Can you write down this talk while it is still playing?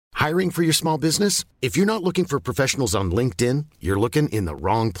Hiring for your small business? If you're not looking for professionals on LinkedIn, you're looking in the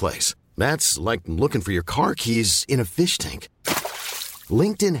wrong place. That's like looking for your car keys in a fish tank.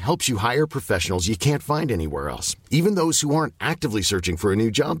 LinkedIn helps you hire professionals you can't find anywhere else, even those who aren't actively searching for a new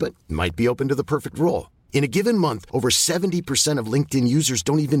job but might be open to the perfect role. In a given month, over 70% of LinkedIn users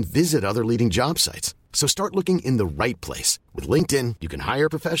don't even visit other leading job sites. So start looking in the right place. With LinkedIn, you can hire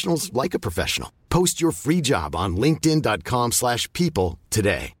professionals like a professional. Post your free job on linkedin.com/people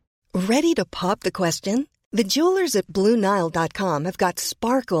today. Ready to pop the question? The jewelers at BlueNile.com have got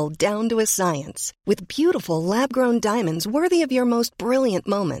sparkle down to a science with beautiful lab-grown diamonds worthy of your most brilliant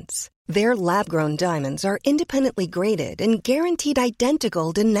moments. Their lab-grown diamonds are independently graded and guaranteed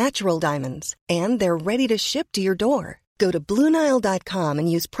identical to natural diamonds, and they're ready to ship to your door. Go to BlueNile.com and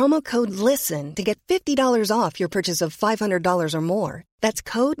use promo code LISTEN to get $50 off your purchase of $500 or more. That's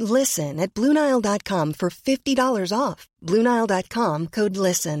code LISTEN at BlueNile.com for $50 off. BlueNile.com, code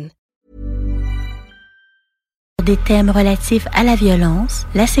LISTEN. Des thèmes relatifs à la violence,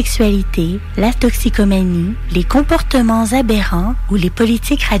 la sexualité, la toxicomanie, les comportements aberrants ou les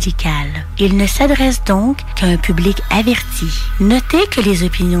politiques radicales. Il ne s'adresse donc qu'à un public averti. Notez que les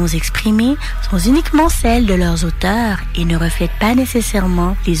opinions exprimées sont uniquement celles de leurs auteurs et ne reflètent pas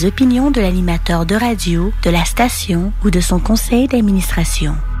nécessairement les opinions de l'animateur de radio, de la station ou de son conseil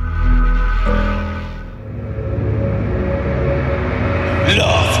d'administration.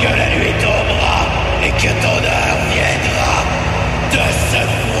 Lorsque la nuit tombera et que ton heure viendra, de ce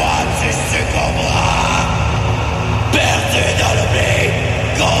froid tu succomberas. Perdu dans l'oubli,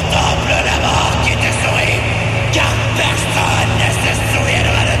 contemple la mort qui te sourit, car personne ne se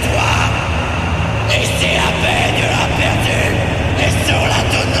souviendra de toi. Et si à peine tu l'as perdu, et sur la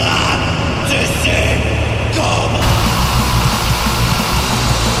toundra, tu succomberas.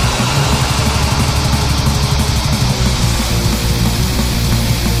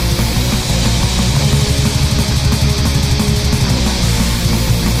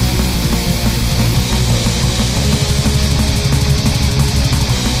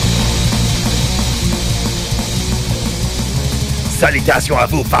 Salutations à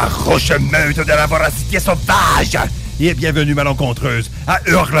vous, farouche meute de la voracité sauvage! Et bienvenue, malencontreuse, à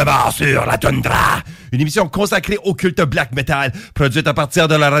Hurlement sur la toundra! Une émission consacrée au culte black metal, produite à partir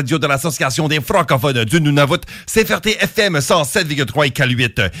de la radio de l'Association des francophones du Nunavut, CFRT FM 107,3 et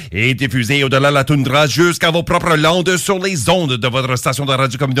K8, et diffusée au-delà de la toundra jusqu'à vos propres landes sur les ondes de votre station de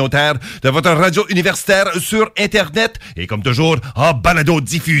radio communautaire, de votre radio universitaire sur Internet, et comme toujours, en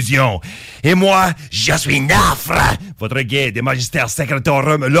balado-diffusion. Et moi, je suis Nafre, votre guide et magistère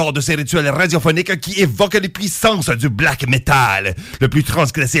secretorum lors de ces rituels radiophoniques qui évoquent les puissances du black metal, le plus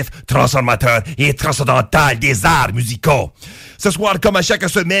transgressif, transformateur et transcendantal des arts musicaux. Ce soir, comme à chaque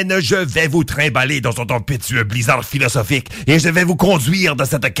semaine, je vais vous trimballer dans un tempétueux blizzard philosophique et je vais vous conduire dans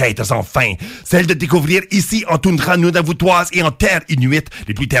cette quête sans fin, celle de découvrir ici en toundra nunavuttoise et en terre inuite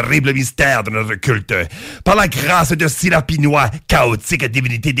les plus terribles mystères de notre culte. Par la grâce de Sirapinois, chaotique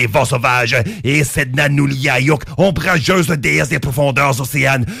divinité des vents sauvages, et Sedna Nuliayuk, ombrageuse déesse des profondeurs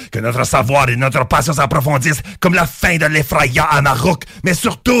océanes, que notre savoir et notre passion s'approfondissent comme la fin de l'effrayant Amaruk, mais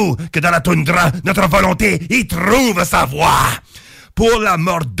surtout que dans la toundra, notre volonté y trouve sa voie. Pour la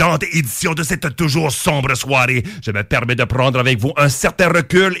mordante édition de cette toujours sombre soirée, je me permets de prendre avec vous un certain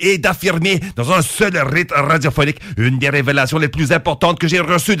recul et d'affirmer dans un seul rite radiophonique une des révélations les plus importantes que j'ai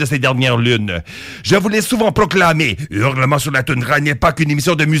reçues de ces dernières lunes. Je vous l'ai souvent proclamé, Hurlement sur la toundra n'est pas qu'une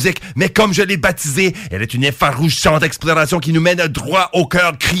émission de musique, mais comme je l'ai baptisée, elle est une effarouchante exploration qui nous mène droit au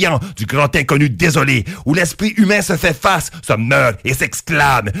cœur criant du grand inconnu désolé, où l'esprit humain se fait face, se meurt et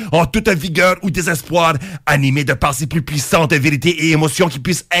s'exclame, en toute vigueur ou désespoir, animé de par ses plus puissantes vérités et émotions qui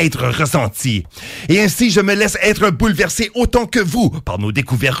puissent être ressenties. Et ainsi, je me laisse être bouleversé autant que vous par nos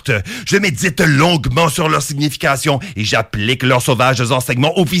découvertes. Je médite longuement sur leur signification et j'applique leurs sauvages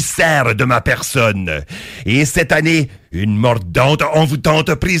enseignements aux viscères de ma personne. Et cette année, une mordante,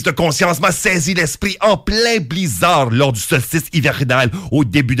 envoûtante prise de conscience m'a saisi l'esprit en plein blizzard lors du solstice hivernal au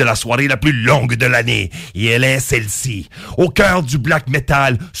début de la soirée la plus longue de l'année. Et elle est celle-ci. Au cœur du black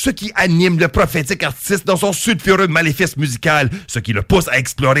metal, ce qui anime le prophétique artiste dans son sulfureux maléfice musical, ce qui le pousse à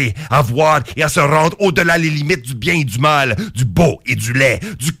explorer, à voir et à se rendre au-delà les limites du bien et du mal, du beau et du laid,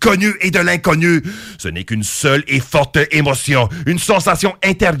 du connu et de l'inconnu. Ce n'est qu'une seule et forte émotion, une sensation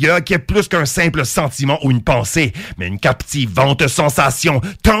intérieure qui est plus qu'un simple sentiment ou une pensée, mais une captivante sensation,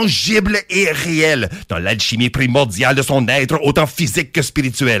 tangible et réelle, dans l'alchimie primordiale de son être autant physique que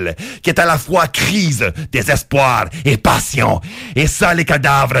spirituel, qui est à la fois crise, désespoir et passion. Et ça, les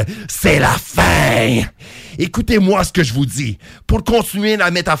cadavres, c'est la fin! Écoutez-moi ce que je vous dis. Pour continuer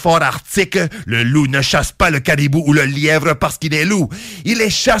la métaphore arctique, le loup ne chasse pas le caribou ou le lièvre parce qu'il est loup. Il les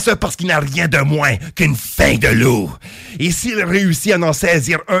chasse parce qu'il n'a rien de moins qu'une faim de loup. Et s'il réussit à en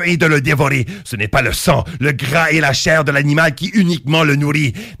saisir un et de le dévorer, ce n'est pas le sang, le gras et la chair de l'animal qui uniquement le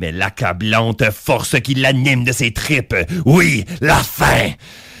nourrit, mais l'accablante force qui l'anime de ses tripes. Oui, la faim.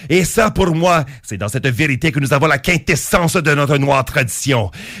 Et ça, pour moi, c'est dans cette vérité que nous avons la quintessence de notre noire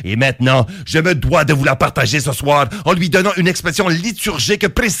tradition. Et maintenant, je me dois de vous la partager ce soir en lui donnant une expression liturgique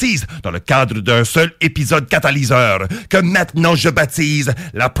précise dans le cadre d'un seul épisode catalyseur, que maintenant je baptise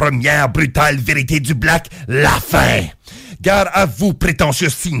la première brutale vérité du Black, la faim. Gare à vous, prétentieux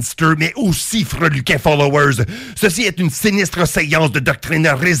Seenster, mais aussi freluquins followers. Ceci est une sinistre séance de doctrine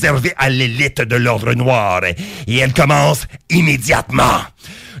réservée à l'élite de l'ordre noir. Et elle commence immédiatement.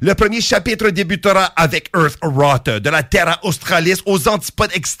 Le premier chapitre débutera avec Earth Rot, de la Terra Australis aux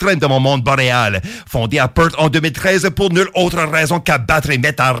antipodes extrêmes de mon monde boréal. Fondé à Perth en 2013 pour nulle autre raison qu'abattre et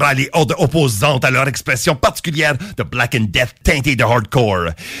mettre à ras les hordes opposantes à leur expression particulière de Black and Death teintée de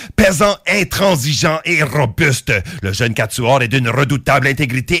hardcore. Pesant, intransigeant et robuste, le jeune quatuor est d'une redoutable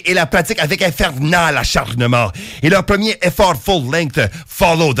intégrité et la pratique avec infernal acharnement. Et leur premier effort full-length,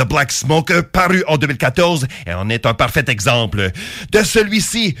 Follow the Black Smoke, paru en 2014, en est un parfait exemple. De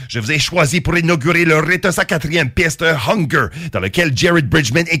celui-ci, je vous ai choisi pour inaugurer le rite sa quatrième piste, Hunger, dans lequel Jared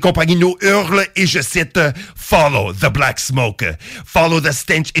Bridgman et compagnie nous hurlent, et je cite, Follow the black smoke. Follow the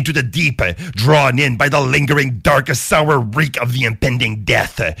stench into the deep, drawn in by the lingering, dark, sour reek of the impending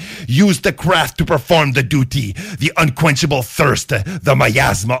death. Use the craft to perform the duty, the unquenchable thirst, the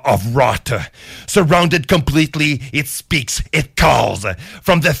miasma of rot. Surrounded completely, it speaks, it calls.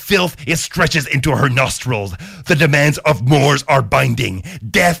 From the filth, it stretches into her nostrils. The demands of Moors are binding.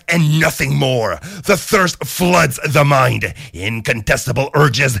 Death and nothing more. The thirst floods the mind. Incontestable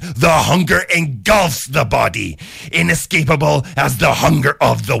urges, the hunger engulfs the body. Inescapable as the hunger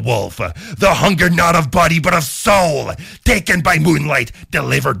of the wolf. The hunger not of body but of soul. Taken by moonlight,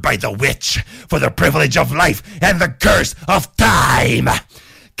 delivered by the witch. For the privilege of life and the curse of time.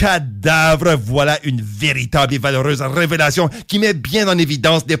 Cadavre, voilà une véritable et valeureuse révélation qui met bien en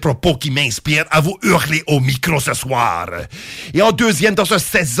évidence des propos qui m'inspirent à vous hurler au micro ce soir. Et en deuxième, dans ce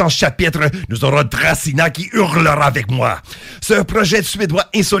 16e chapitre, nous aurons Dracina qui hurlera avec moi. Ce projet suédois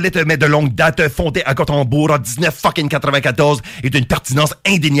insolite mais de longue date, fondé à Gothenburg en 1994, est d'une pertinence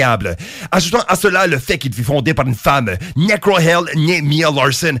indéniable. Ajoutant à cela le fait qu'il fut fondé par une femme, Necrohell née Mia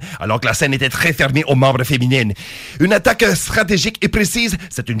Larson, alors que la scène était très fermée aux membres féminines. Une attaque stratégique et précise,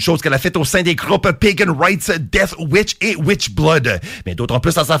 c'est une chose qu'elle a faite au sein des groupes Pagan Rights, Death Witch et Witchblood, mais d'autant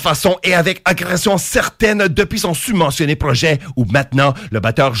plus à sa façon et avec agression certaine depuis son submentionné projet où maintenant le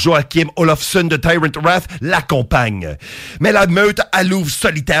batteur Joachim Olofsson de Tyrant Wrath l'accompagne. Mais la meute à louve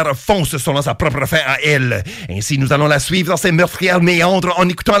solitaire fonce selon sa propre fin à elle. Ainsi, nous allons la suivre dans ses meurtrières méandres en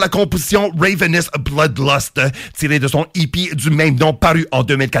écoutant la composition Ravenous Bloodlust, tirée de son EP du même nom paru en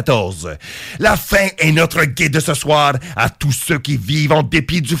 2014. La fin est notre guide ce soir à tous ceux qui vivent en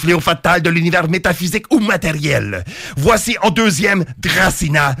dépit du fléau fatal de l'univers métaphysique ou matériel. Voici en deuxième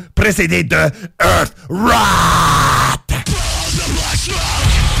Dracina, précédé de Earth Rot!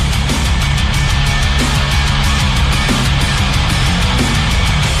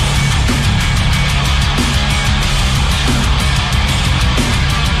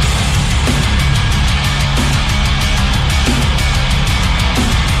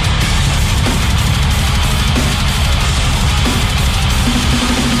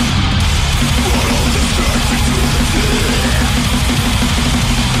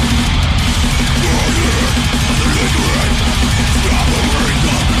 The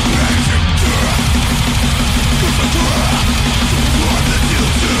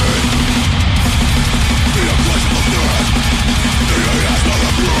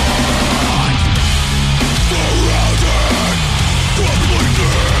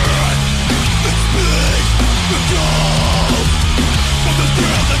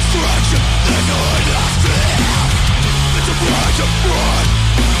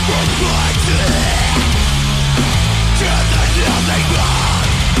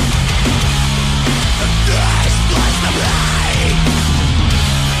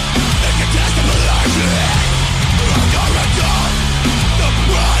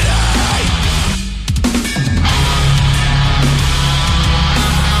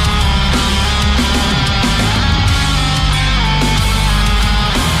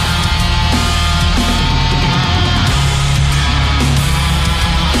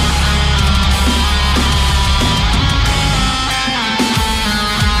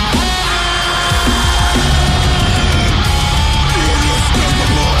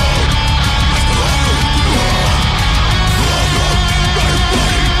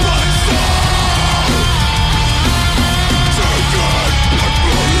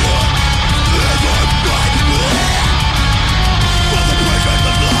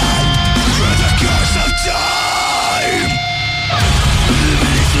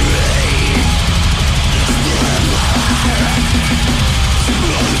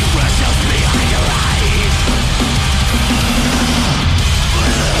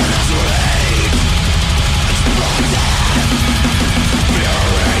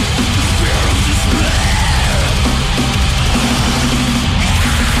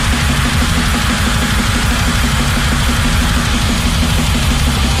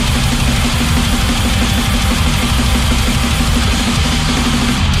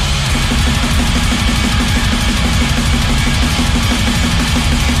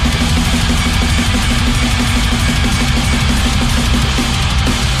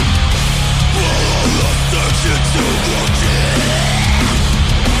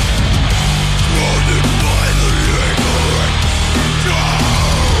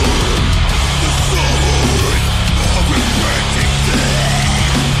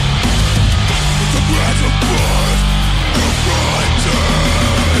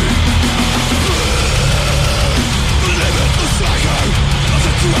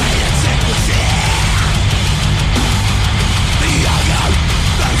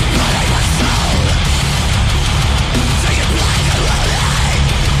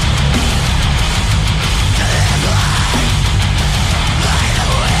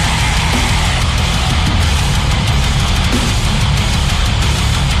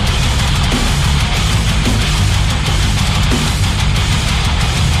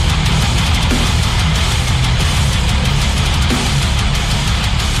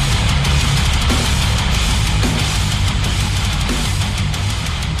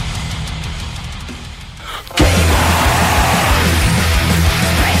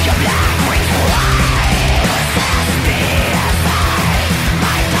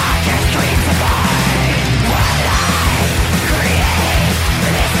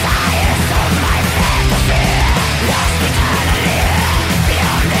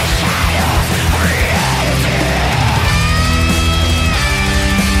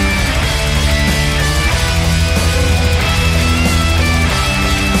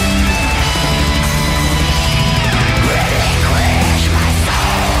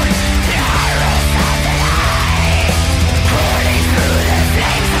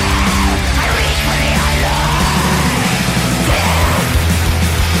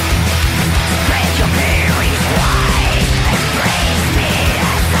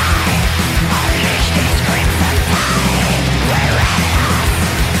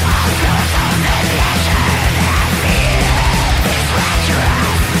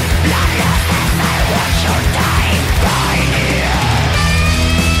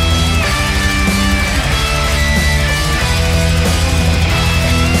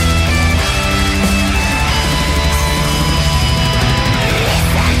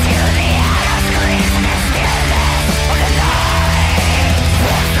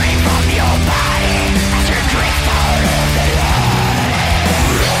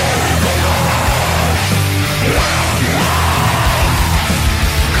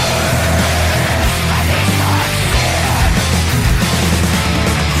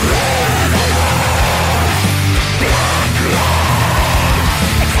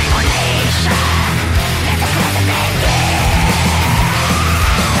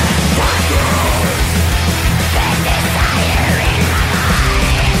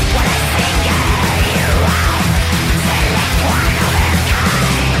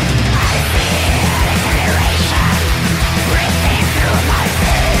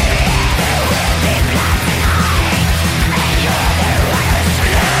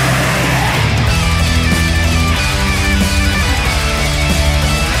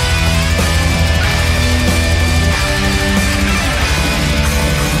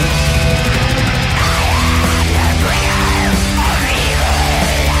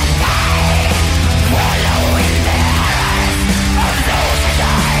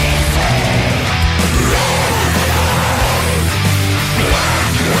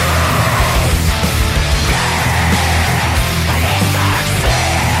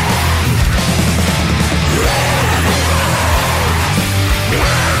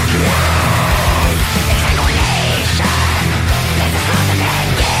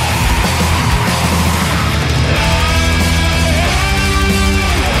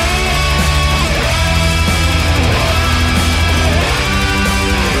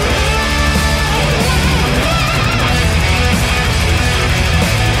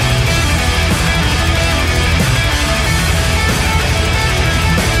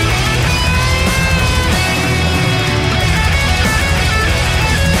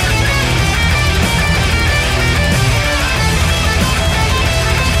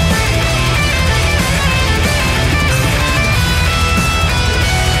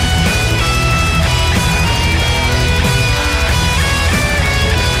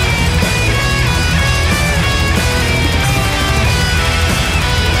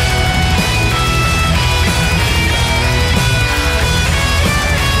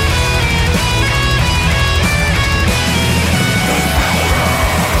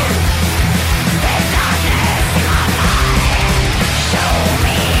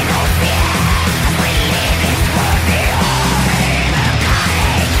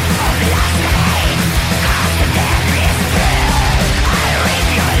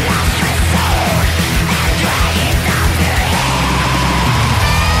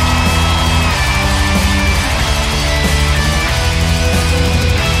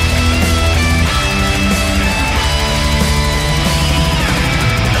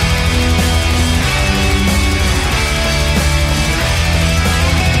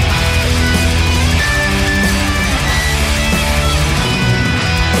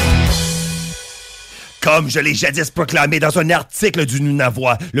Comme je l'ai jadis proclamé dans un article du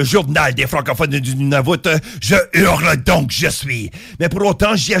Nunavut, le journal des francophones du Nunavut, je hurle donc je suis. Mais pour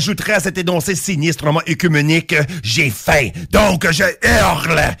autant, j'y ajouterai à cet énoncé sinistrement œcuménique, j'ai faim, donc je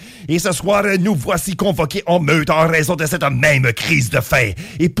hurle. Et ce soir, nous voici convoqués en meute en raison de cette même crise de faim.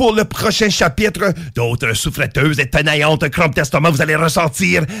 Et pour le prochain chapitre, d'autres souffleteuses et tenaillantes crampes d'estomac vous allez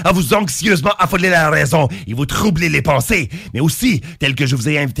ressentir à vous anxieusement affoler la raison et vous troubler les pensées. Mais aussi, tel que je vous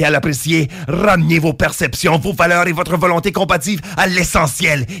ai invité à l'apprécier, ramenez vos perceptions, vos valeurs et votre volonté compatible à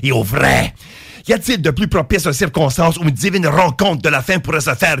l'essentiel et au vrai. Y a-t-il de plus propice circonstances où une divine rencontre de la faim pourrait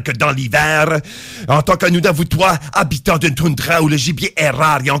se faire que dans l'hiver? En tant que Nunavuttois, habitant d'une toundra où le gibier est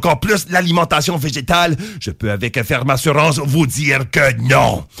rare et encore plus l'alimentation végétale, je peux avec ferme assurance vous dire que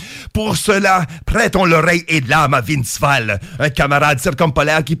non. Pour cela, prêtons l'oreille et l'âme à Vince Val, un camarade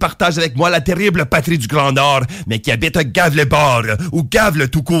circumpolaire qui partage avec moi la terrible patrie du Grand Nord, mais qui habite Gavleborg, ou Gavle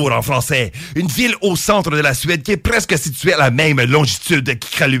tout court en français, une ville au centre de la Suède qui est presque située à la même longitude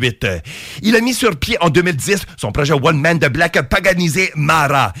qu'Iqaluit. Il a mis sur pied en 2010 son projet One Man de Black paganisé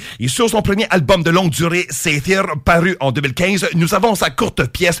Mara. Et sur son premier album de longue durée, Saethir, paru en 2015, nous avons sa courte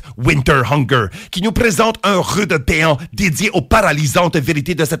pièce Winter Hunger, qui nous présente un rude péant dédié aux paralysantes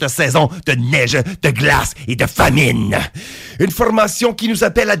vérités de cette saison de neige, de glace et de famine. Une formation qui nous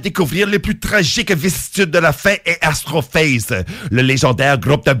appelle à découvrir les plus tragiques vicissitudes de la faim est Astrophase, le légendaire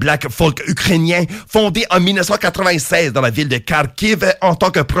groupe de black folk ukrainien fondé en 1996 dans la ville de Kharkiv en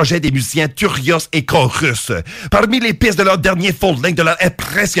tant que projet des musiciens Turios et Chorus. Parmi les pistes de leur dernier full-length de leur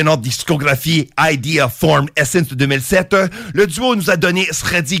impressionnante discographie Idea Form Essence de 2007, le duo nous a donné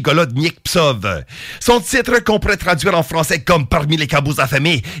Sredi Golodnik-Psov. Son titre qu'on pourrait traduire en français comme Parmi les cabots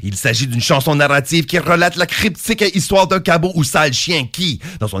affamés, il s'agit d'une chanson narrative qui relate la cryptique histoire d'un cabot ou sale chien qui,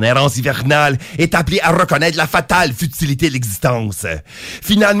 dans son errance hivernale, est appelé à reconnaître la fatale futilité de l'existence.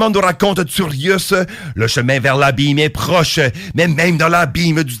 Finalement, nous raconte Turius, le chemin vers l'abîme est proche, mais même dans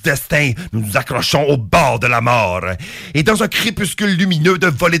l'abîme du destin, nous nous accrochons au bord de la mort. Et dans un crépuscule lumineux de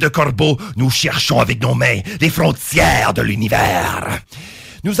volées de corbeaux, nous cherchons avec nos mains les frontières de l'univers.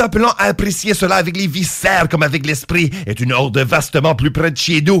 Nous appelons à apprécier cela avec les viscères comme avec l'esprit, est une horde vastement plus près de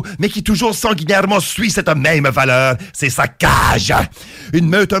chez nous, mais qui toujours sanguinairement suit cette même valeur, c'est sa cage. Une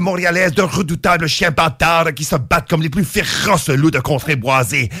meute montréalaise de redoutables chiens bâtards qui se battent comme les plus féroces loups de contrées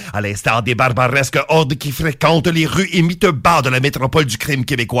boisées, à l'instar des barbaresques hordes qui fréquentent les rues et miteux-bars de la métropole du crime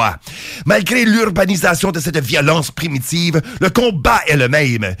québécois. Malgré l'urbanisation de cette violence primitive, le combat est le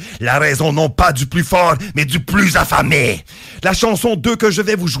même. La raison non pas du plus fort, mais du plus affamé. La chanson 2 que je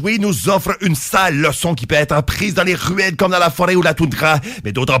vais vous jouer nous offre une sale leçon qui peut être prise dans les ruelles comme dans la forêt ou la toundra,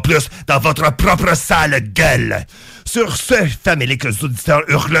 mais d'autant plus dans votre propre sale gueule. Sur ce, faméliques auditeurs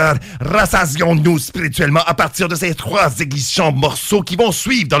hurleurs, rassasions-nous spirituellement à partir de ces 3 églissants morceaux qui vont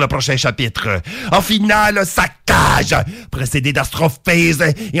suivre dans le prochain chapitre. En finale, sa cage, précédée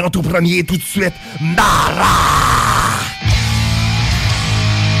d'Astrophase, et en tout premier, tout de suite, Mara!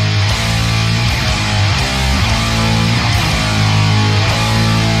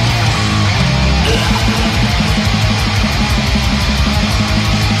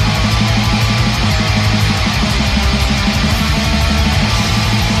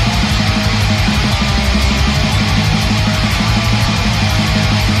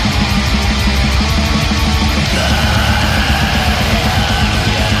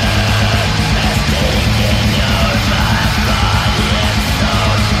 Taking your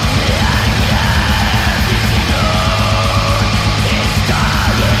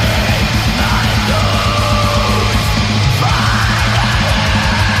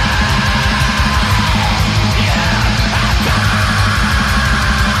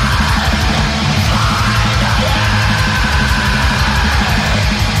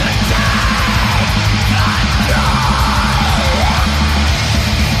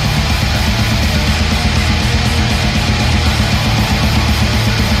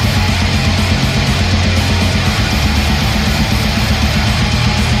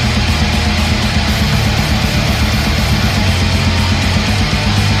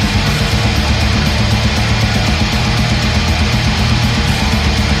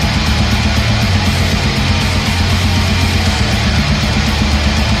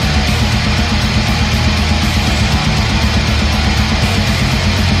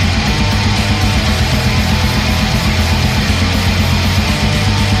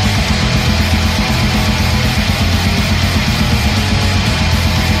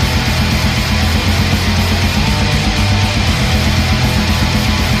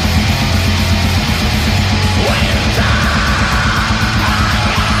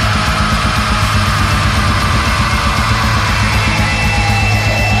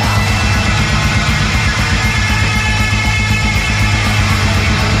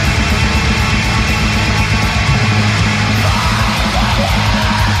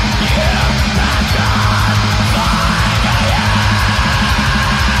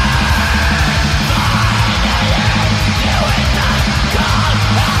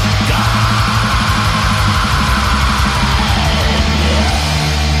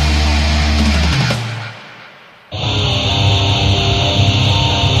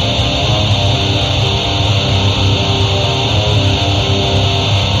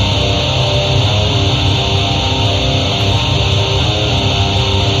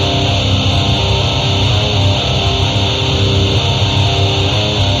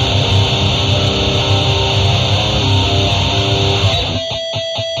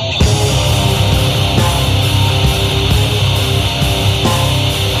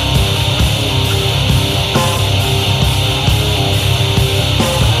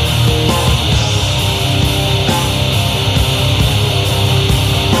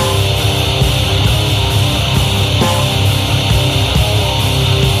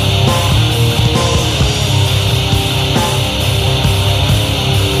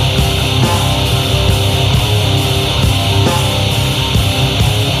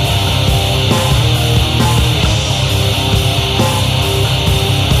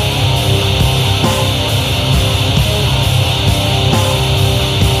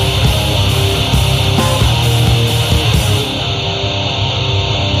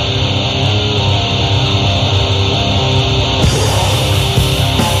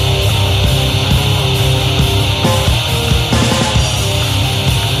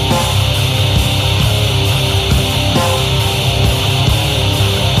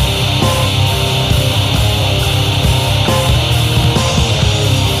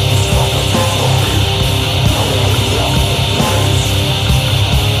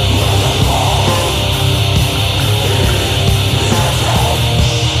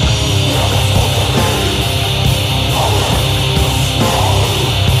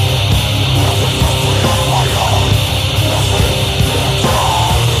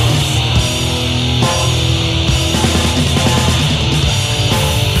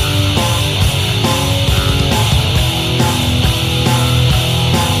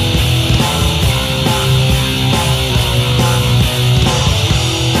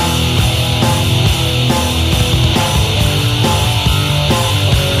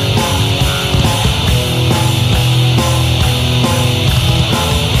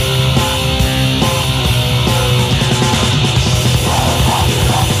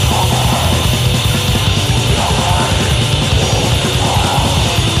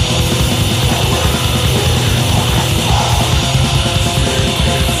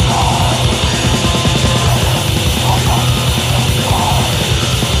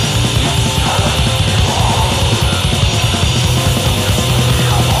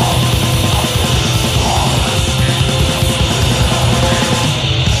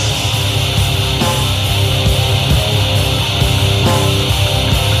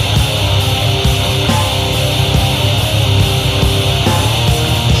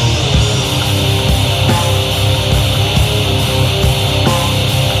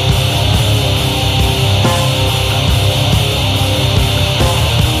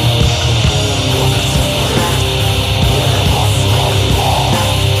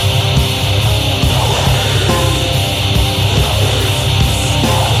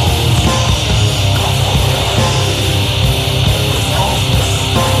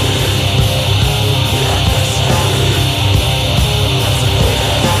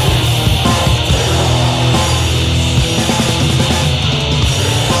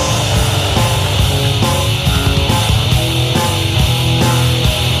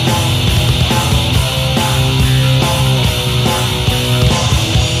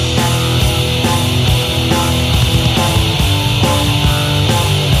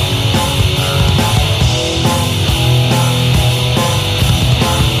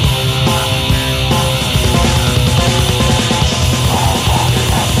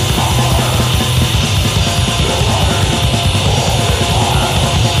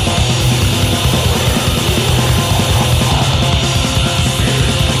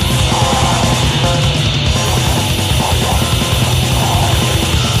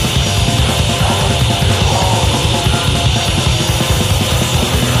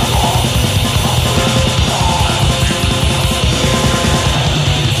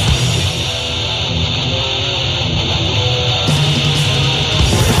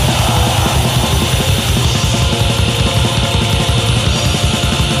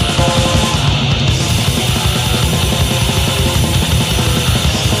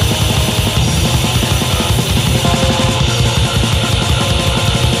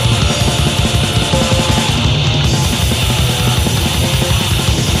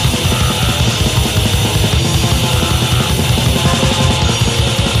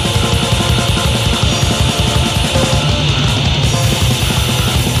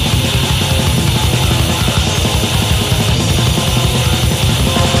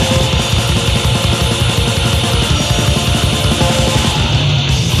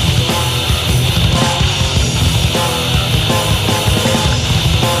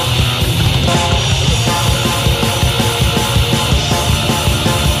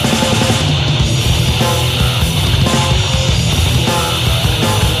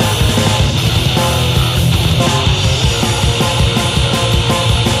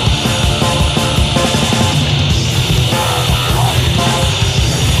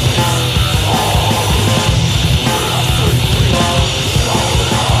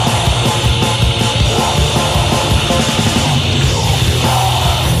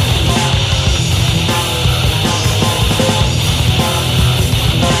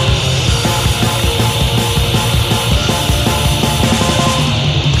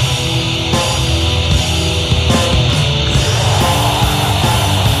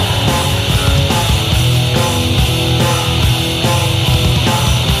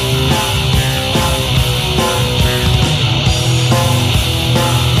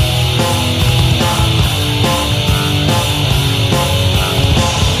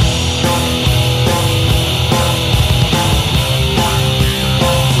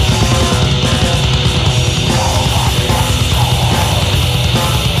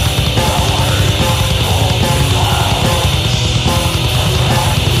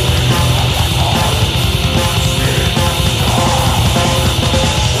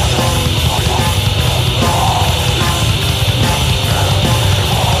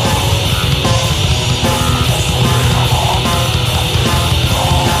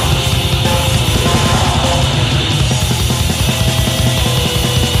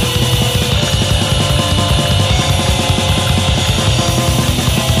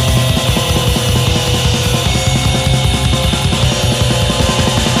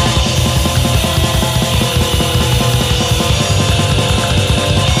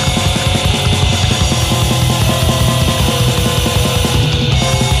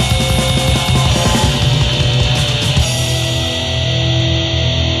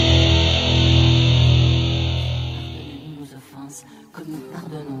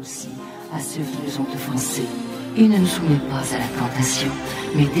et ne nous soumets pas à la tentation,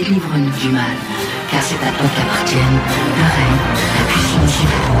 mais délivre-nous du mal, car c'est à toi qu'appartiennent le règne, la puissance et le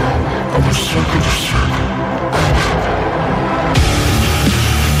pouvoir, pour les siècles des siècles.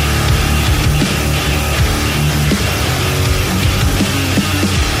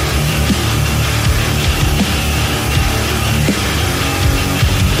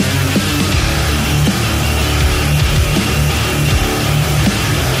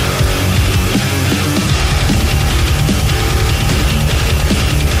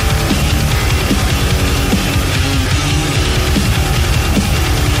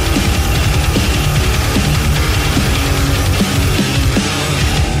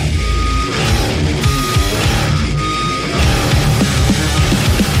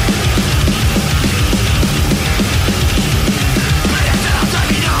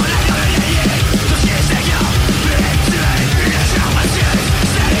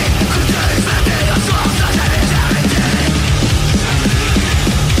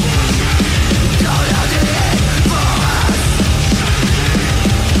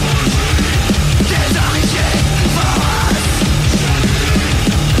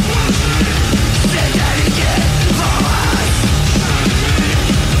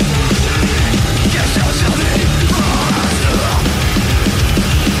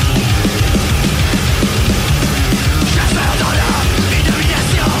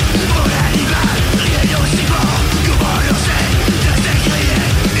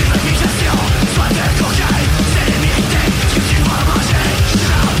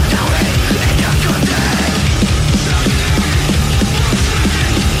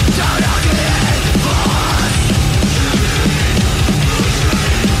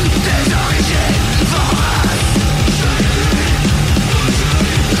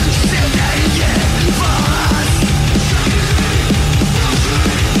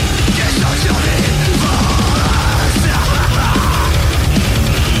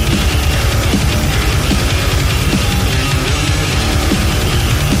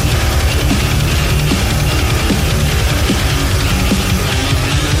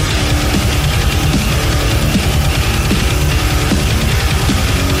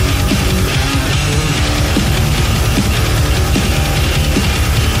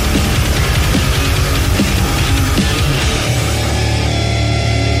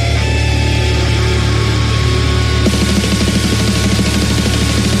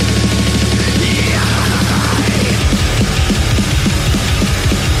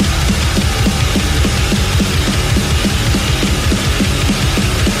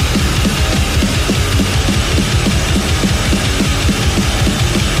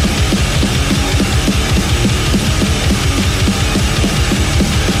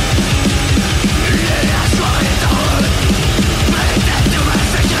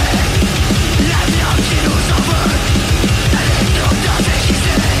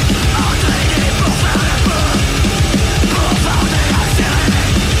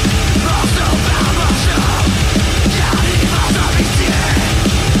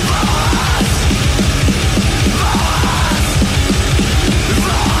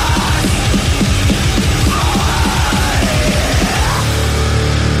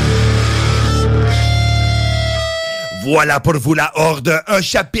 Voilà pour vous la Horde, un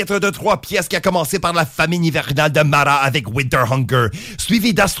chapitre de 3 pièces qui a commencé par la famine hivernale de Mara avec Winter Hunger,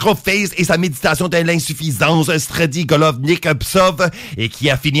 suivi d'Astrophase et sa méditation de l'insuffisance, Strady Golovnik Psov, et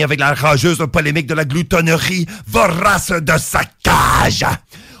qui a fini avec la rageuse polémique de la gloutonnerie vorace de sa cage.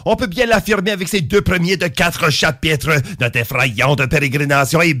 On peut bien l'affirmer avec ces 2 premiers de 4 chapitres. Notre effrayante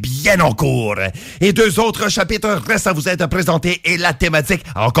pérégrination est bien en cours. Et 2 autres chapitres restent à vous être présentés et la thématique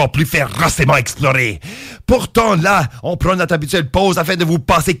a encore plus férocement explorée. Pourtant, là, on prend notre habituelle pause afin de vous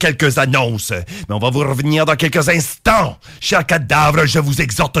passer quelques annonces. Mais on va vous revenir dans quelques instants. Chers cadavres, je vous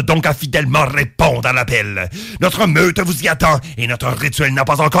exhorte donc à fidèlement répondre à l'appel. Notre meute vous y attend et notre rituel n'a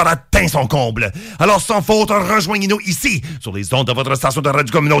pas encore atteint son comble. Alors, sans faute, rejoignez-nous ici, sur les ondes de votre station de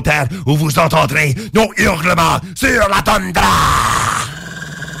radio communautaire, où vous entendrez nos hurlements sur la toundra.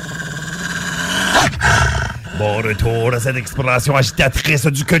 Bon retour à cette exploration agitatrice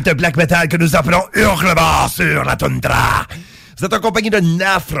du culte black metal que nous appelons Hurlement sur la toundra. Vous êtes accompagné de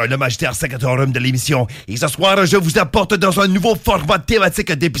Nafre, le magistère secretorum de l'émission. Et ce soir, je vous apporte dans un nouveau format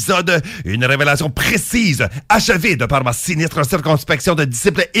thématique d'épisode une révélation précise, achevée de par ma sinistre circonspection de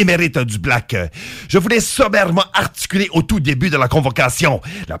disciple émérite du Black. Je voulais sommairement articuler au tout début de la convocation.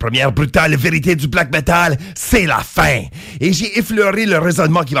 La première brutale vérité du Black Metal, c'est la fin. Et j'ai effleuré le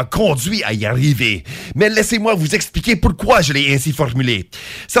raisonnement qui m'a conduit à y arriver. Mais laissez-moi vous expliquer pourquoi je l'ai ainsi formulé.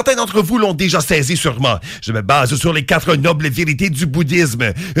 Certains d'entre vous l'ont déjà saisi sûrement. Je me base sur les 4 nobles vérités vérité du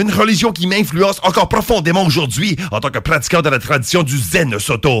bouddhisme, une religion qui m'influence encore profondément aujourd'hui en tant que pratiquant de la tradition du Zen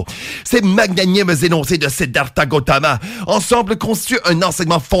Soto. Ces magnanimes énoncés de Siddhartha Gautama ensemble constituent un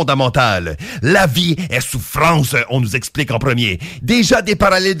enseignement fondamental. La vie est souffrance, on nous explique en premier. Déjà, des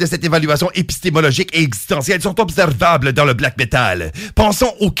parallèles de cette évaluation épistémologique et existentielle sont observables dans le black metal.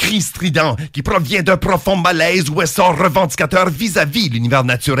 Pensons au cri strident qui provient d'un profond malaise ou essor revendicateur vis-à-vis l'univers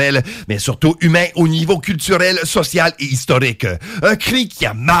naturel, mais surtout humain au niveau culturel, social et historique. Un cri qui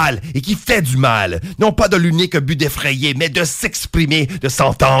a mal et qui fait du mal. Non pas de l'unique but d'effrayer, mais de s'exprimer, de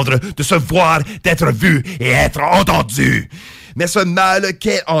s'entendre, de se voir, d'être vu et être entendu. Mais ce mal,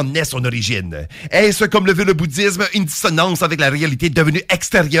 quelle en est son origine? Est-ce, comme le veut le bouddhisme, une dissonance avec la réalité devenue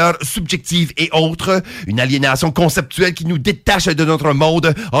extérieure, subjective et autre? Une aliénation conceptuelle qui nous détache de notre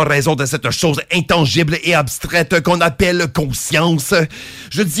monde en raison de cette chose intangible et abstraite qu'on appelle conscience?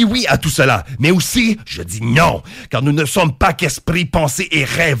 Je dis oui à tout cela, mais aussi, je dis non, car nous ne sommes pas qu'esprit, pensée et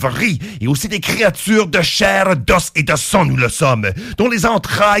rêverie, et aussi des créatures de chair, d'os et de sang nous le sommes, dont les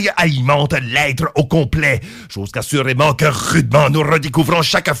entrailles alimentent l'être au complet, chose qu'assurément que nous redécouvrons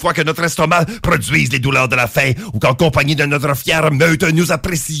chaque fois que notre estomac produise les douleurs de la faim ou qu'en compagnie de notre fière meute, nous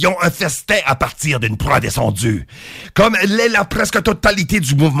apprécions un festin à partir d'une proie descendue. Comme l'est la presque totalité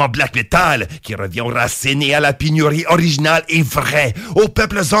du mouvement black metal, qui revient aux racines et à la pénurie originale et vraie, aux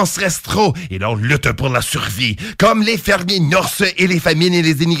peuples ancestraux et leur lutte pour la survie, comme les fermiers norses et les famines et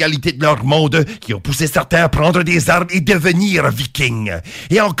les inégalités de leur monde qui ont poussé certains à prendre des armes et devenir vikings.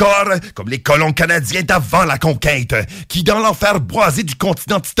 Et encore, comme les colons canadiens d'avant la conquête, qui dans l'enfer boisé du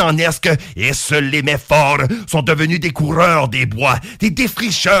continent titanesque, et seuls les mets forts sont devenus des coureurs des bois, des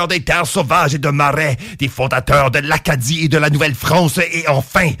défricheurs des terres sauvages et de marais, des fondateurs de l'Acadie et de la Nouvelle-France, et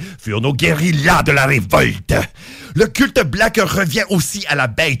enfin, furent nos guérillas de la révolte. Le culte black revient aussi à la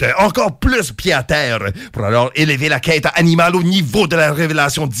bête, encore plus pied à terre, pour alors élever la quête animale au niveau de la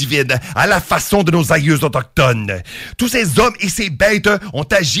révélation divine, à la façon de nos aïeux autochtones. Tous ces hommes et ces bêtes ont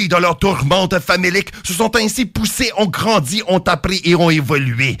agi dans leur tourmente famélique, se sont ainsi poussés, ont grandi, ont appris et ont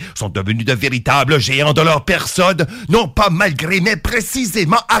évolué, sont devenus de véritables géants de leur personne, non pas malgré, mais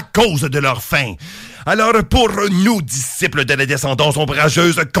précisément à cause de leur faim. Alors, pour nous, disciples de la descendance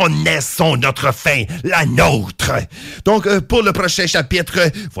ombrageuse, connaissons notre fin, la nôtre. Donc, pour le prochain chapitre,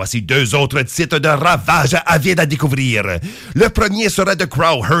 voici 2 autres titres de ravage avides à découvrir. Le premier sera The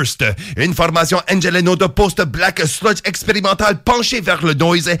Crowhurst, une formation Angeleno de post-black sludge expérimental penchée vers le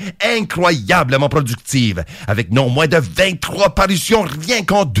noise, incroyablement productive, avec non moins de 23 parutions rien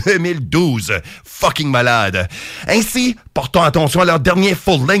qu'en 2012. Fucking malade. Ainsi, portons attention à leur dernier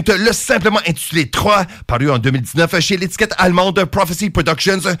full-length, le simplement intitulé 3, paru en 2019 chez l'étiquette allemande Prophecy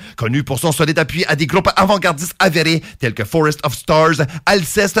Productions, connu pour son solide appui à des groupes avant-gardistes avérés tels que Forest of Stars,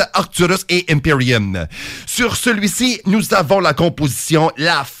 Alceste, Arcturus et Imperium. Sur celui-ci, nous avons la composition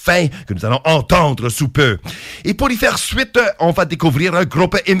La Fin, que nous allons entendre sous peu. Et pour y faire suite, on va découvrir un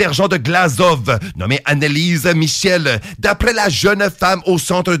groupe émergent de Glazov, nommé Annelise Michel, d'après la jeune femme au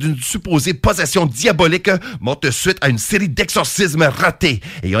centre d'une supposée possession diabolique, morte suite à une série d'exorcismes ratés,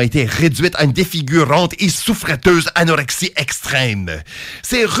 ayant été réduite à une défigurante et souffreteuse anorexie extrême.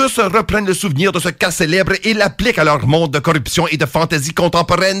 Ces Russes reprennent le souvenir de ce cas célèbre et l'appliquent à leur monde de corruption et de fantaisie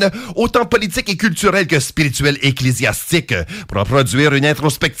contemporaine, autant politique et culturelle que spirituelle et ecclésiastique, pour produire une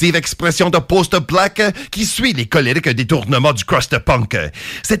introspective expression de post-black qui suit les colériques détournements du crust punk.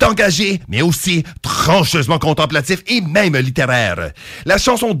 C'est engagé, mais aussi trancheusement contemplatif et même littéraire. La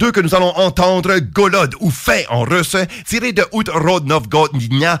chanson 2 que nous allons entendre, Golod ou Fin en russe, tirée de Ut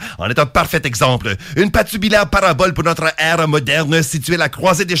Rodnovgodnia, en est un parfait exemple. Une patubulaire parabole pour notre ère moderne située à la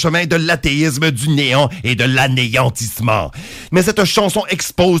croisée des chemins de l'athéisme, du néant et de l'anéantissement. Mais cette chanson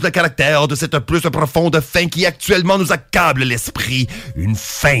expose le caractère de cette plus profonde fin qui actuellement nous accable l'esprit, une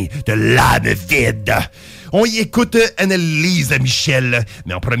fin de l'âme vide. On y écoute Annelise Michel,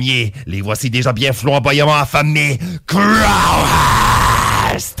 mais en premier, les voici déjà bien flamboyamment affamés, Crowhurst!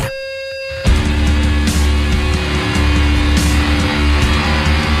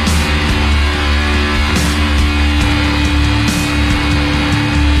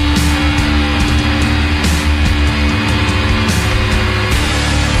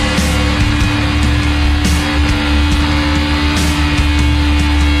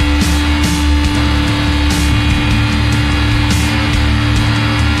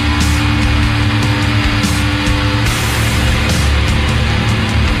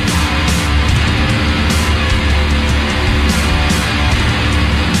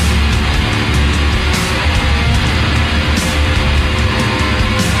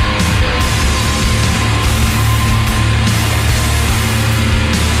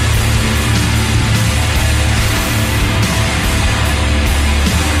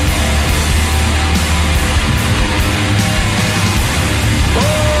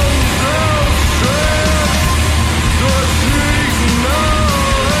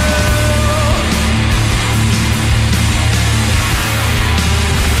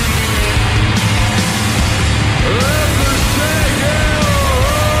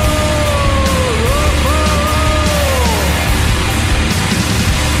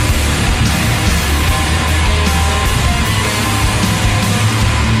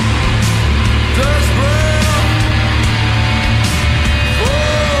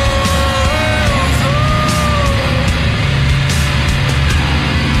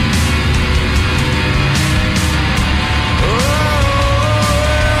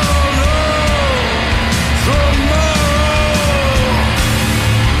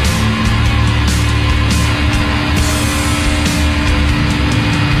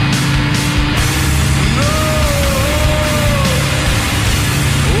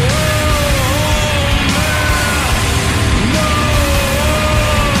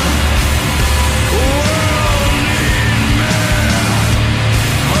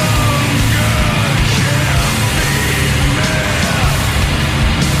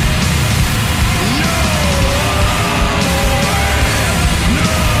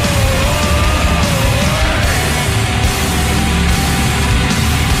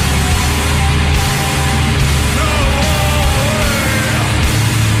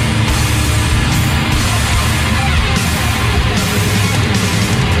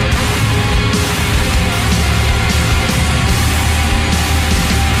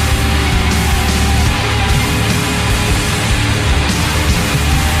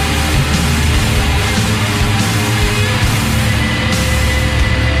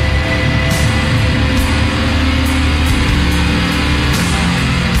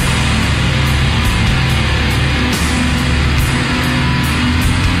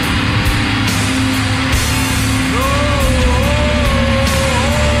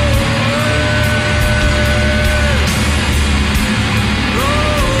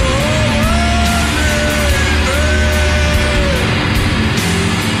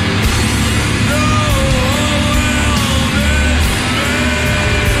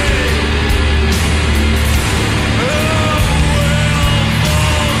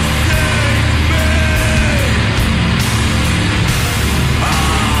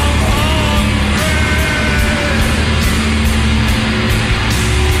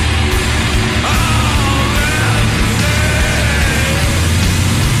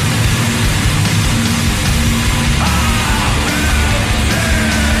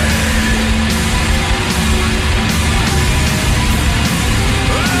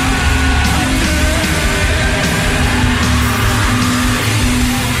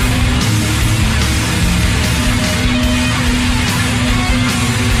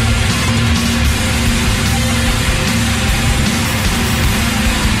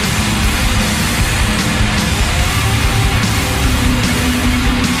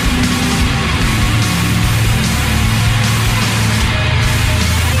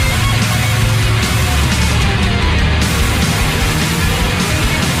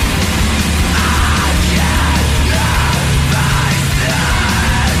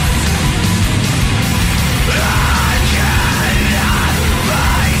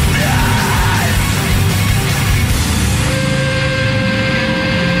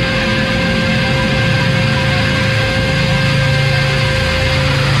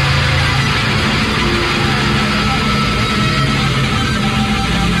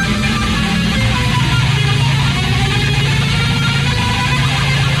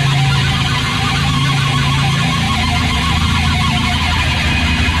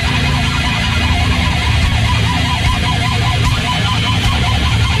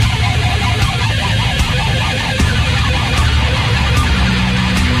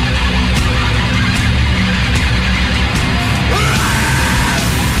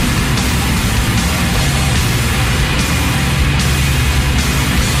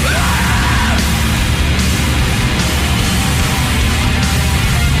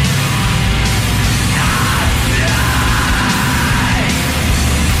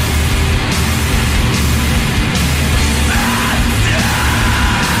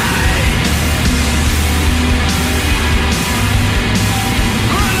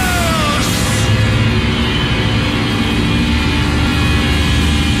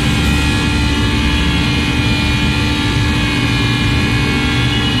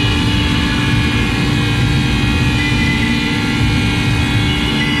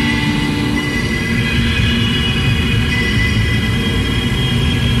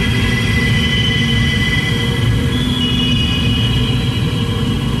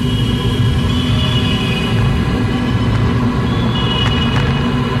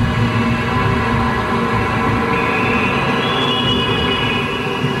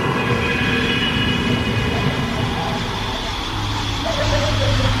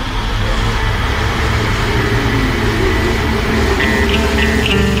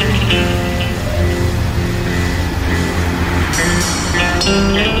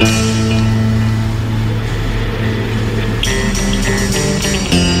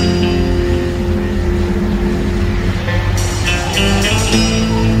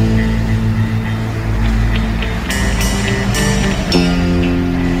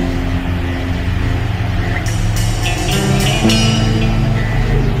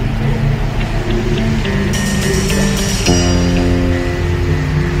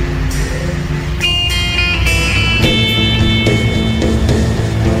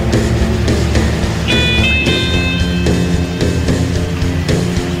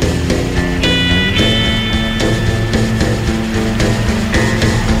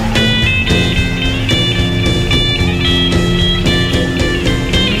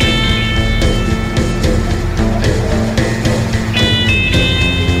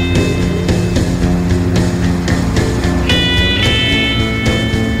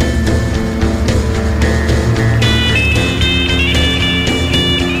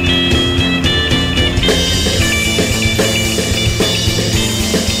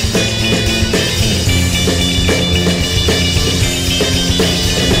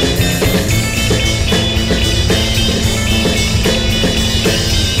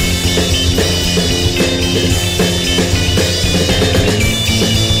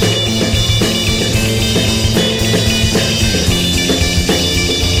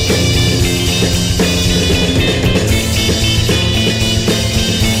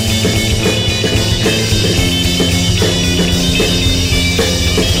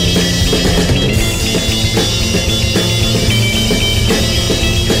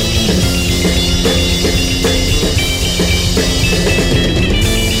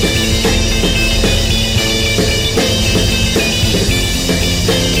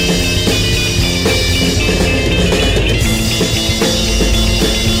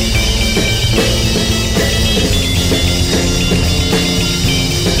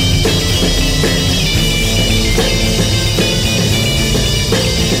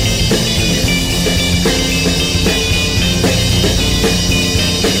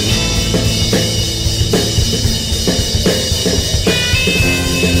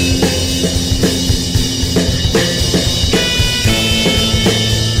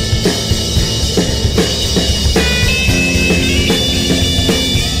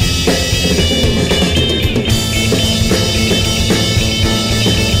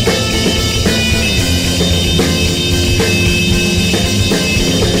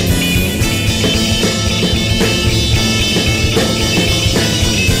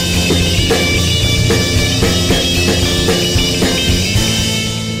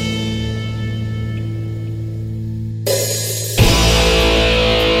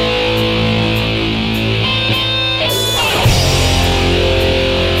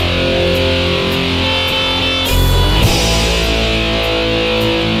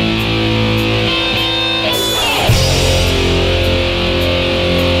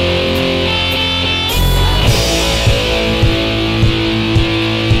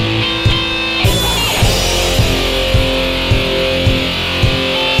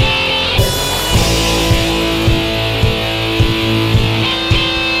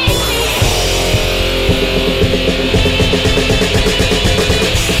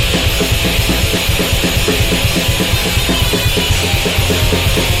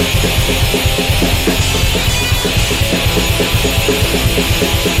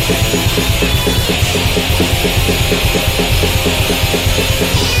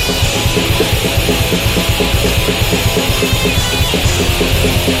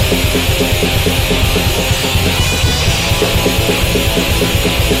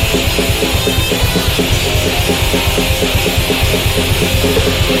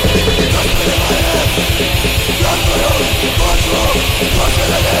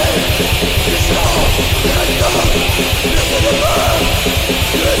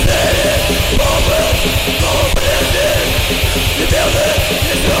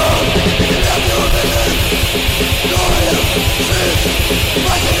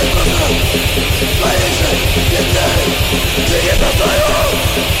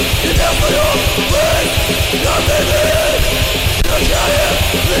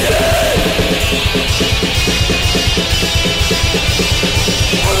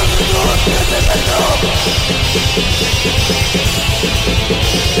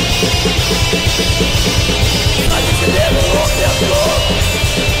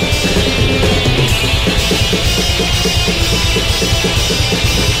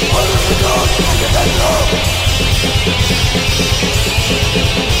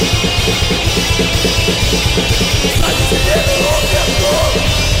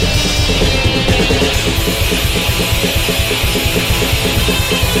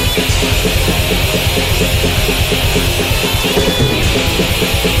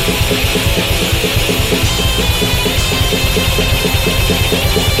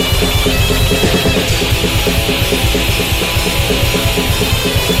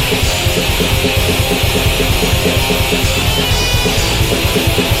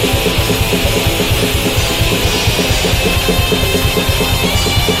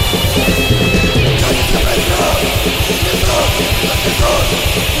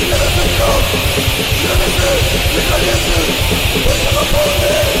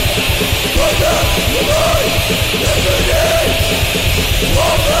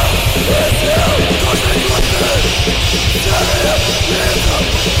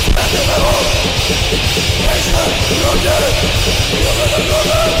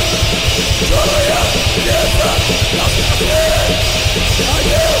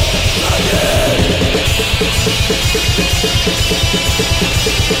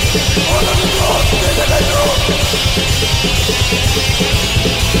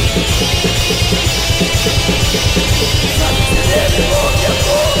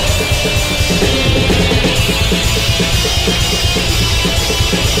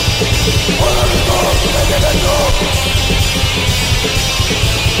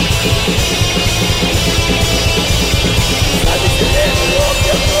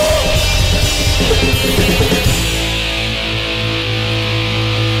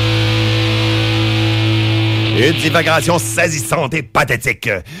 Une divagation saisissante et pathétique.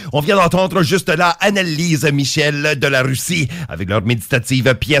 On vient d'entendre juste là Annelise Michel de la Russie avec leur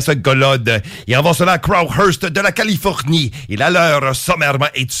méditative pièce Golode. Et avant cela, Crowhurst de la Californie et la leur sommairement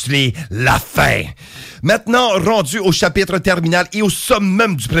intitulée La fin. Maintenant, rendu au chapitre terminal et au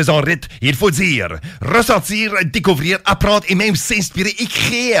summum du présent rite, il faut dire, ressentir, découvrir, apprendre et même s'inspirer et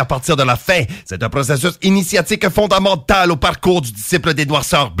créer à partir de la fin. C'est un processus initiatique fondamental au parcours du disciple des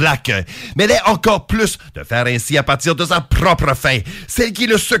noirceurs Black. Mais il est encore plus de faire ainsi à partir de sa propre fin, celle qui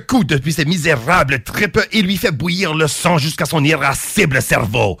le secoue depuis ses misérables tripes et lui fait bouillir le sang jusqu'à son irascible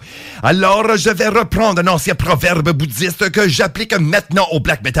cerveau. Alors, je vais reprendre un ancien proverbe bouddhiste que j'applique maintenant au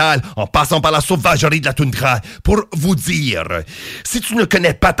black metal en passant par la sauvagerie de la toundra pour vous dire, si tu ne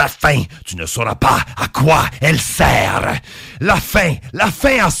connais pas ta fin, tu ne sauras pas à quoi elle sert. La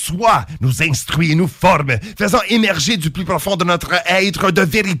fin à soi, nous instruit et nous forme, faisant émerger du plus profond de notre être de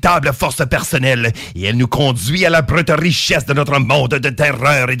véritables forces personnelles, et elle nous conduit à la brute richesse de notre monde de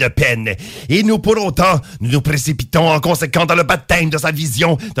terreur et de peine. Et nous, pour autant, nous nous précipitons en conséquent dans le baptême de sa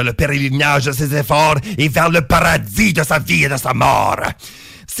vision, dans le pèlerinage de ses efforts, et vers le paradis de sa vie et de sa mort.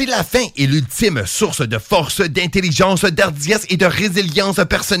 Si la fin est l'ultime source de force, d'intelligence, d'hardiesse et de résilience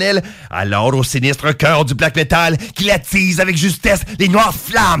personnelle, alors au sinistre cœur du black metal, qu'il attise avec justesse les noires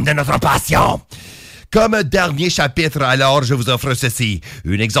flammes de notre passion. Comme dernier chapitre, alors, je vous offre ceci,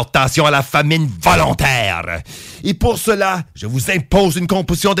 une exhortation à la famine volontaire. Et pour cela, je vous impose une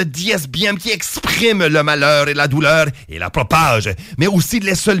composition de dièse bien qui exprime le malheur et la douleur et la propage, mais aussi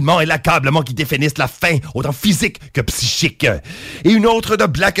l'essolement et l'accablement qui définissent la faim, autant physique que psychique. Et une autre de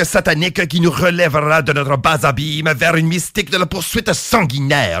black satanique qui nous relèvera de notre bas abîme vers une mystique de la poursuite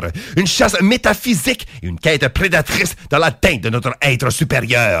sanguinaire, une chasse métaphysique et une quête prédatrice dans l'atteinte de notre être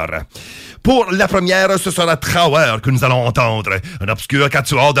supérieur. Pour la première, ce sera Trauer que nous allons entendre, un obscur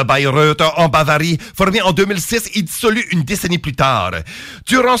quatuor de Bayreuth en Bavarie, formé en 2006 et dissolu une décennie plus tard.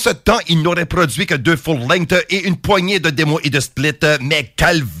 Durant ce temps, il n'aurait produit que 2 full-length et une poignée de démos et de splits, mais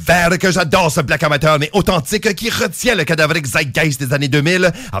calvaire que j'adore ce black amateur mais authentique qui retient le cadavérique zeitgeist des années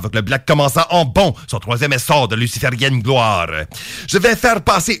 2000, avec le black commençant en bon son 3e essor de luciférienne gloire. Je vais faire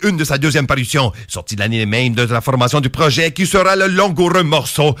passer une de sa 2e parution, sortie de l'année même de la formation du projet, qui sera le langoureux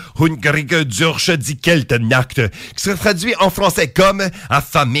morceau Hungrig Durch die Keltennacht, qui se traduit en français comme «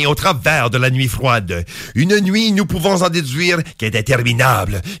 affamé au travers de la nuit froide ». Une nuit, nous pouvons en déduire, qui est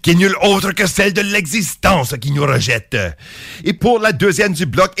interminable, qui est nulle autre que celle de l'existence qui nous rejette. Et pour la 2e du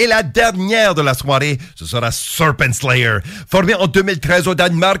bloc et la dernière de la soirée, ce sera Serpent Slayer, formé en 2013 au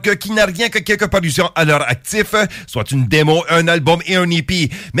Danemark, qui n'a rien que quelques parutions à leur actif, soit une démo, un album et un EP,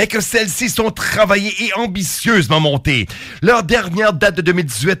 mais que celles-ci sont travaillées et ambitieusement montées. Leur dernière date de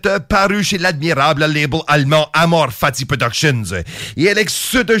 2018 parut chez l'admirable label allemand Amor Fati Productions. Et elle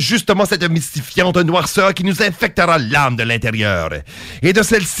exsude justement cette mystifiante noirceur qui nous infectera l'âme de l'intérieur. Et de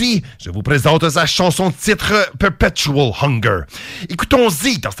celle-ci, je vous présente sa chanson titre Perpetual Hunger.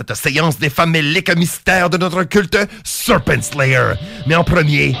 Écoutons-y dans cette séance des faméliques mystères de notre culte Serpent Slayer. Mais en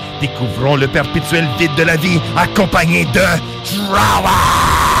premier, découvrons le perpétuel vide de la vie accompagné de Trauer.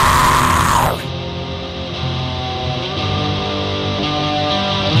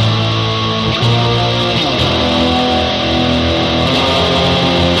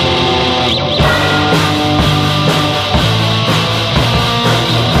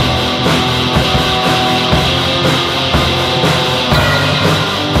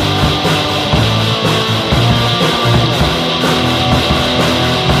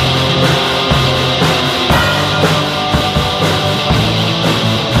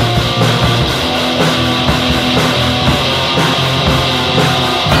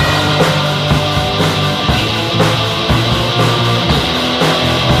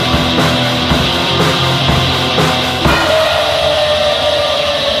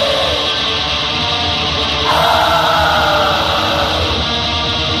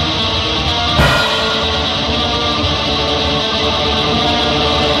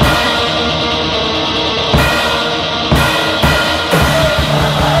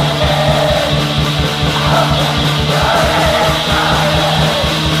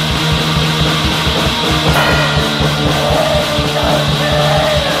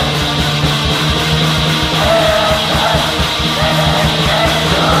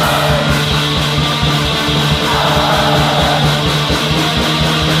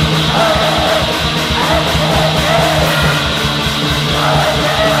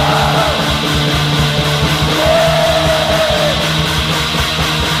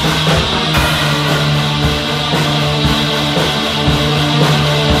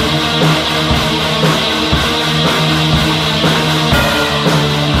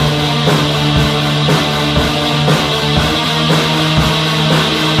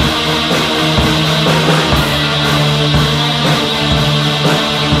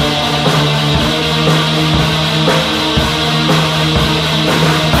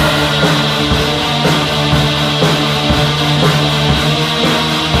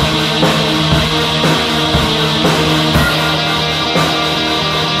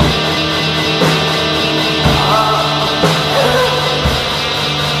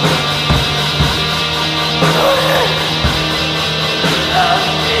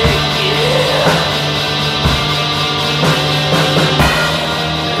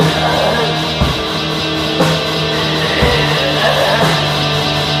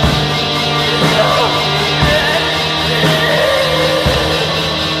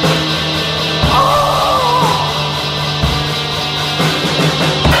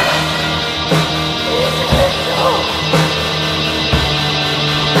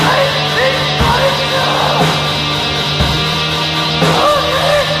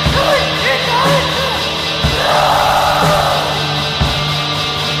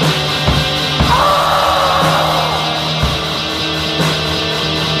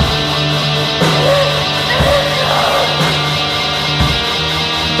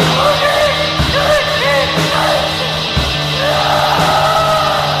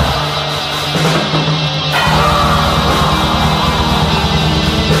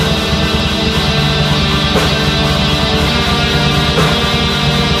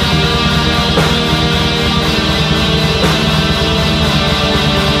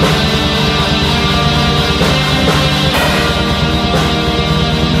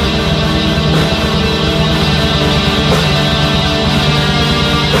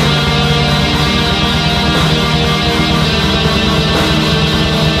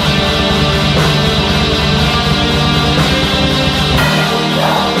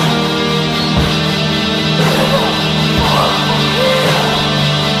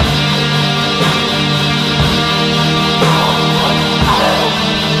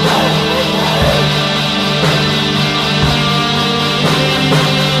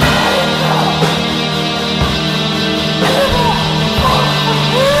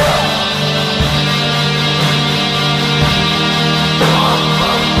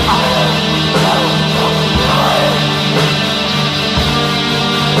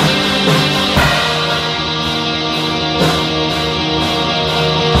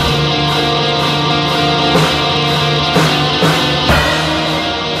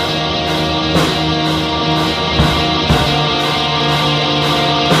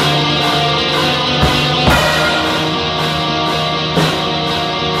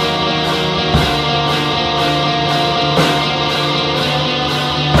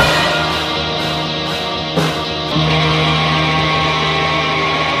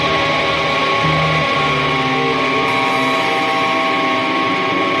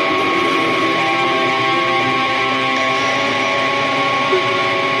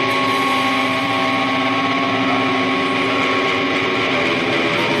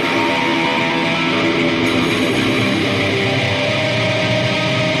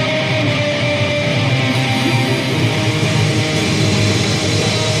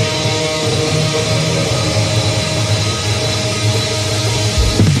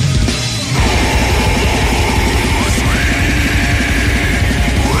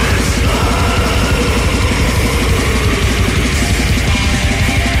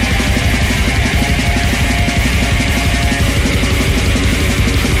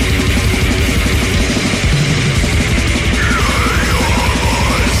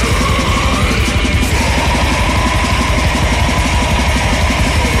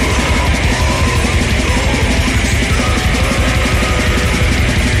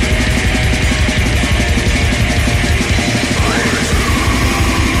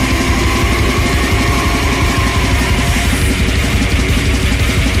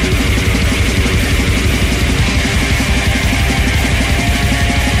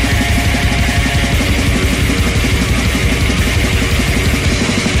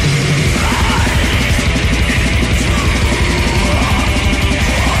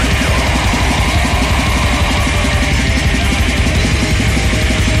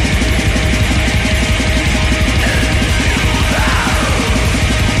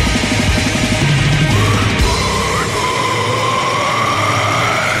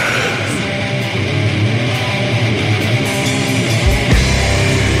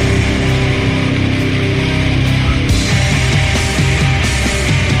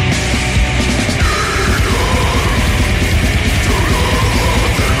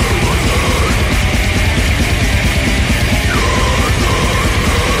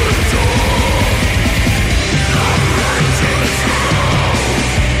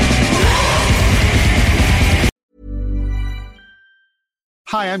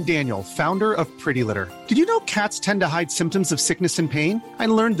 Hi, I'm Daniel, founder of Pretty Litter. Did you know cats tend to hide symptoms of sickness and pain? I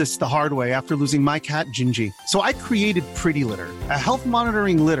learned this the hard way after losing my cat, Gingy. So I created Pretty Litter, a health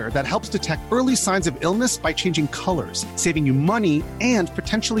monitoring litter that helps detect early signs of illness by changing colors, saving you money and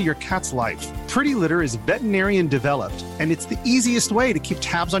potentially your cat's life. Pretty Litter is veterinarian developed, and it's the easiest way to keep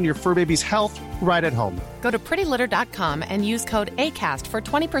tabs on your fur baby's health right at home. Go to prettylitter.com and use code ACAST for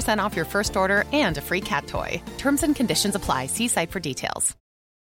 20% off your first order and a free cat toy. Terms and conditions apply. See site for details.